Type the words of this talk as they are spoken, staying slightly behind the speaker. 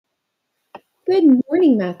Good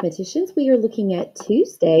morning, mathematicians. We are looking at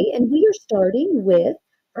Tuesday, and we are starting with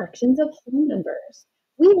fractions of whole numbers.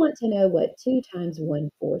 We want to know what 2 times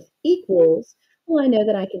 1/4 equals. Well, I know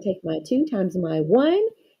that I can take my 2 times my 1,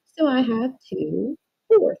 so I have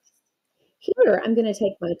 2/4. Here, I'm going to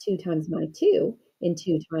take my 2 times my 2, and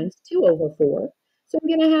 2 times 2/4. So I'm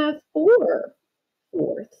going to have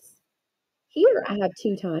 4/4. Here I have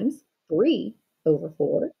 2 times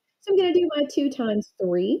 3/4. So I'm going to do my 2 times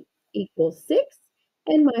 3 equals 6,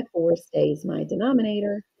 and my 4 stays my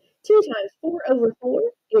denominator. 2 times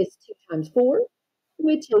 4/4 is 2 times 4,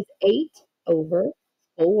 which is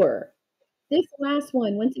 8/4. This last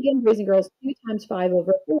one, once again, boys and girls, 2 times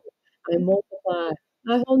 5/4. I multiply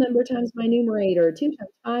my whole number times my numerator. 2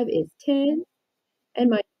 times 5 is 10, and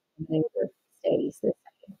my denominator stays the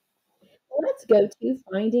same. Let's go to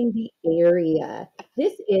finding the area.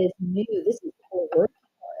 This is new. This is what we're working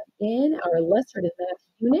on in our illustrative math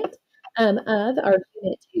unit of our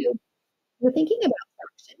unit 2. We're thinking about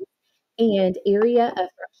fractions and area of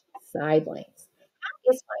fraction side lengths. How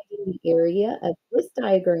is finding the area of this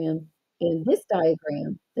diagram and this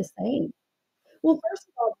diagram the same? Well, first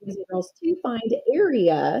of all, boys and girls, to find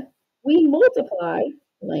area, we multiply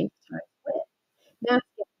length times width. That's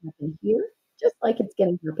going to happen here, just like it's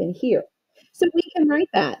going to happen here. So we can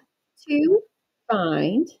write that. To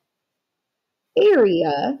find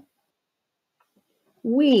area,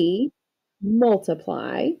 we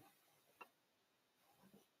multiply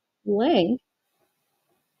length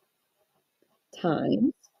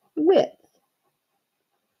times width.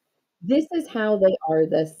 This is how they are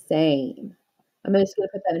the same. I'm just going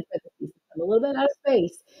to put that in parentheses. I'm a little bit out of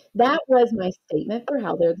space. That was my statement for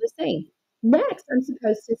how they're the same. Next, I'm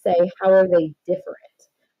supposed to say, how are they different?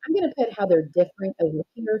 I'm going to put how they're different over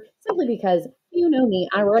here simply because you know me,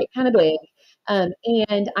 I write kind of big, and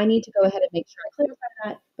I need to go ahead and make sure I clarify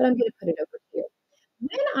that, but I'm going to put it over here.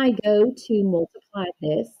 When I go to multiply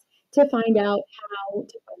this to find out how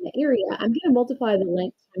to find the area, I'm going to multiply the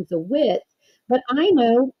length times the width, but I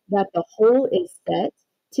know that the whole is set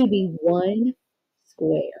to be 1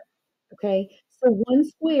 square. Okay, so 1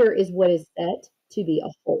 square is what is set to be a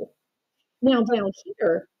whole. Now down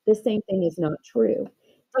here, the same thing is not true.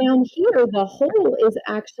 Down here, the whole is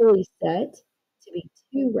actually set to be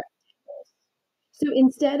 2 rectangles. So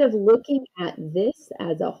instead of looking at this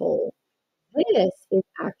as a whole, this is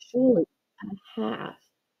actually a half.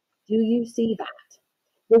 Do you see that?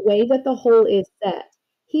 The way that the whole is set,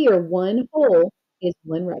 here 1 whole is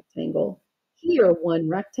 1 rectangle. Here 1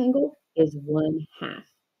 rectangle is 1 half.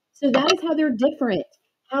 So that is how they're different.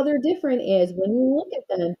 How they're different is when you look at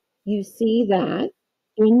them, you see that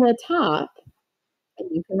in the top, and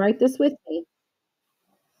you can write this with me,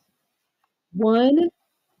 1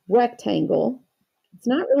 rectangle. It's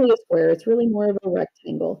not really a square, it's really more of a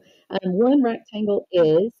rectangle. 1 rectangle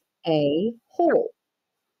is a whole.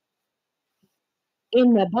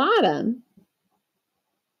 In the bottom,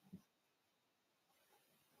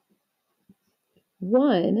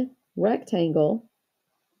 1 rectangle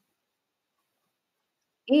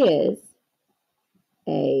is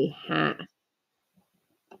a half.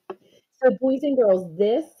 So boys and girls,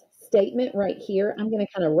 this statement right here, I'm going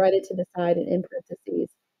to kind of write it to the side and in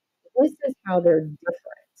parentheses. This is how they're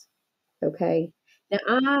different, okay? Now,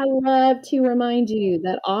 I love to remind you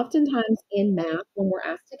that oftentimes in math, when we're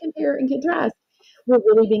asked to compare and contrast, we're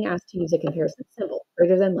really being asked to use a comparison symbol,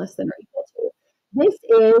 greater than, less than, or equal to. This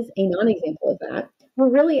is a non-example of that. We're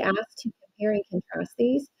really asked to compare and contrast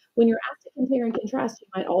these. When you're asked to compare and contrast, you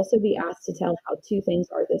might also be asked to tell how 2 things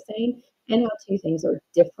are the same and how 2 things are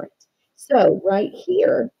different. So right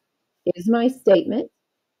here is my statement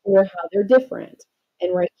for how they're different.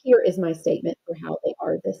 And right here is my statement for how they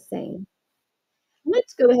are the same.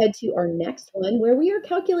 Let's go ahead to our next one where we are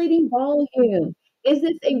calculating volume. Is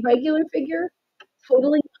this a regular figure?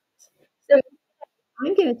 Totally not. So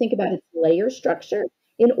I'm going to think about its layer structure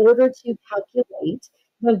in order to calculate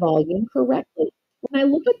the volume correctly. When I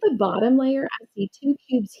look at the bottom layer, I see 2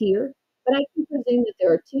 cubes here, but I can presume that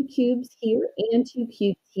there are 2 cubes here and 2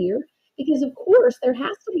 cubes here, because of course there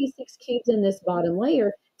has to be 6 cubes in this bottom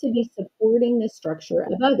layer to be supporting the structure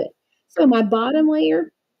above it. So my bottom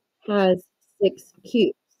layer has 6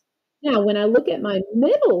 cubes. Now, when I look at my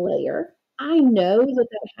middle layer, I know that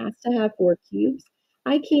that has to have 4 cubes.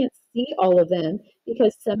 I can't see all of them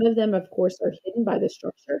because some of them, of course, are hidden by the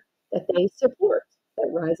structure that they support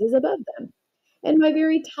that rises above them. And my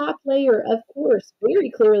very top layer, of course, very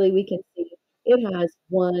clearly we can see it has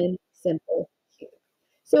 1 simple cube.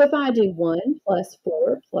 So if I do 1 plus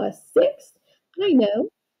 4 plus 6, I know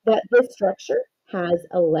that this structure has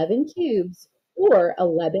 11 cubes or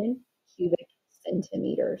 11 cubic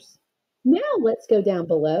centimeters. Now let's go down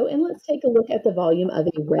below and let's take a look at the volume of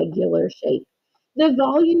a regular shape. The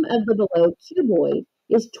volume of the below cuboid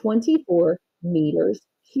is 24 meters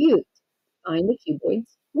cubed. Find the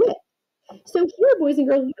cuboid's width. So here, boys and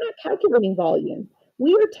girls, we're not calculating volume.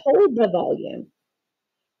 We are told the volume.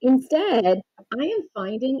 Instead, I am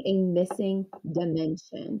finding a missing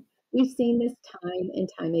dimension. We've seen this time and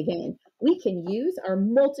time again. We can use our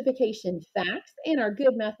multiplication facts and our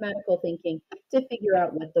good mathematical thinking to figure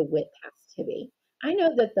out what the width has to be. I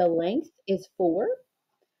know that the length is 4.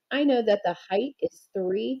 I know that the height is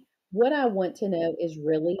 3. What I want to know is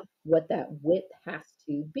really what that width has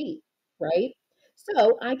to be, right?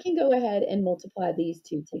 So I can go ahead and multiply these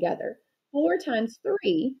two together. 4 times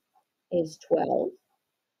 3 is 12.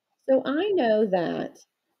 So I know that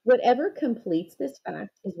whatever completes this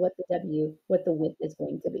fact is what the width is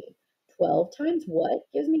going to be. 12 times what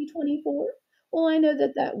gives me 24? Well, I know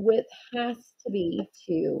that that width has to be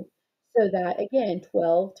 2. So that again,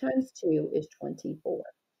 12 times 2 is 24.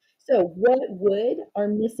 So what would our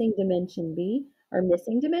missing dimension be? Our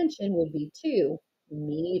missing dimension would be 2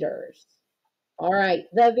 meters. All right,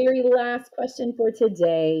 the very last question for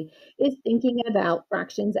today is thinking about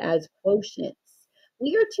fractions as quotients.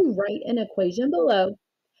 We are to write an equation below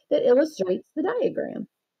that illustrates the diagram.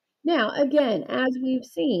 Now, again, as we've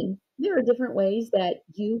seen, there are different ways that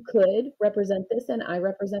you could represent this and I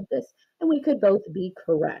represent this, and we could both be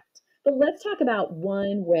correct. But let's talk about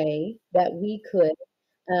one way that we could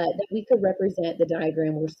represent the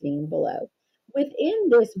diagram we're seeing below. Within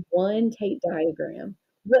this one tape diagram,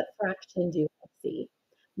 what fraction do I see?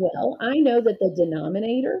 Well, I know that the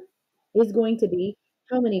denominator is going to be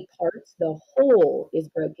how many parts the whole is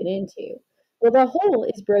broken into. Well, the whole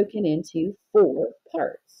is broken into 4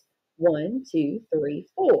 parts. 1, 2, 3,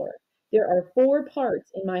 4. There are 4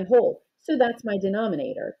 parts in my whole, so that's my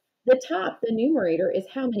denominator. The top, the numerator, is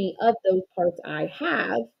how many of those parts I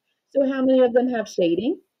have. So how many of them have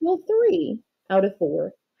shading? Well, 3 out of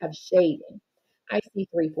 4 have shading. I see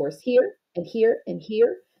 3/4 here and here and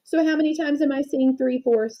here. So how many times am I seeing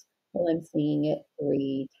 3/4? Well, I'm seeing it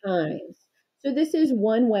 3 times. So this is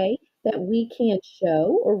one way that we can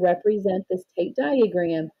show or represent this tape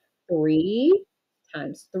diagram. 3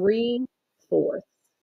 times 3/4.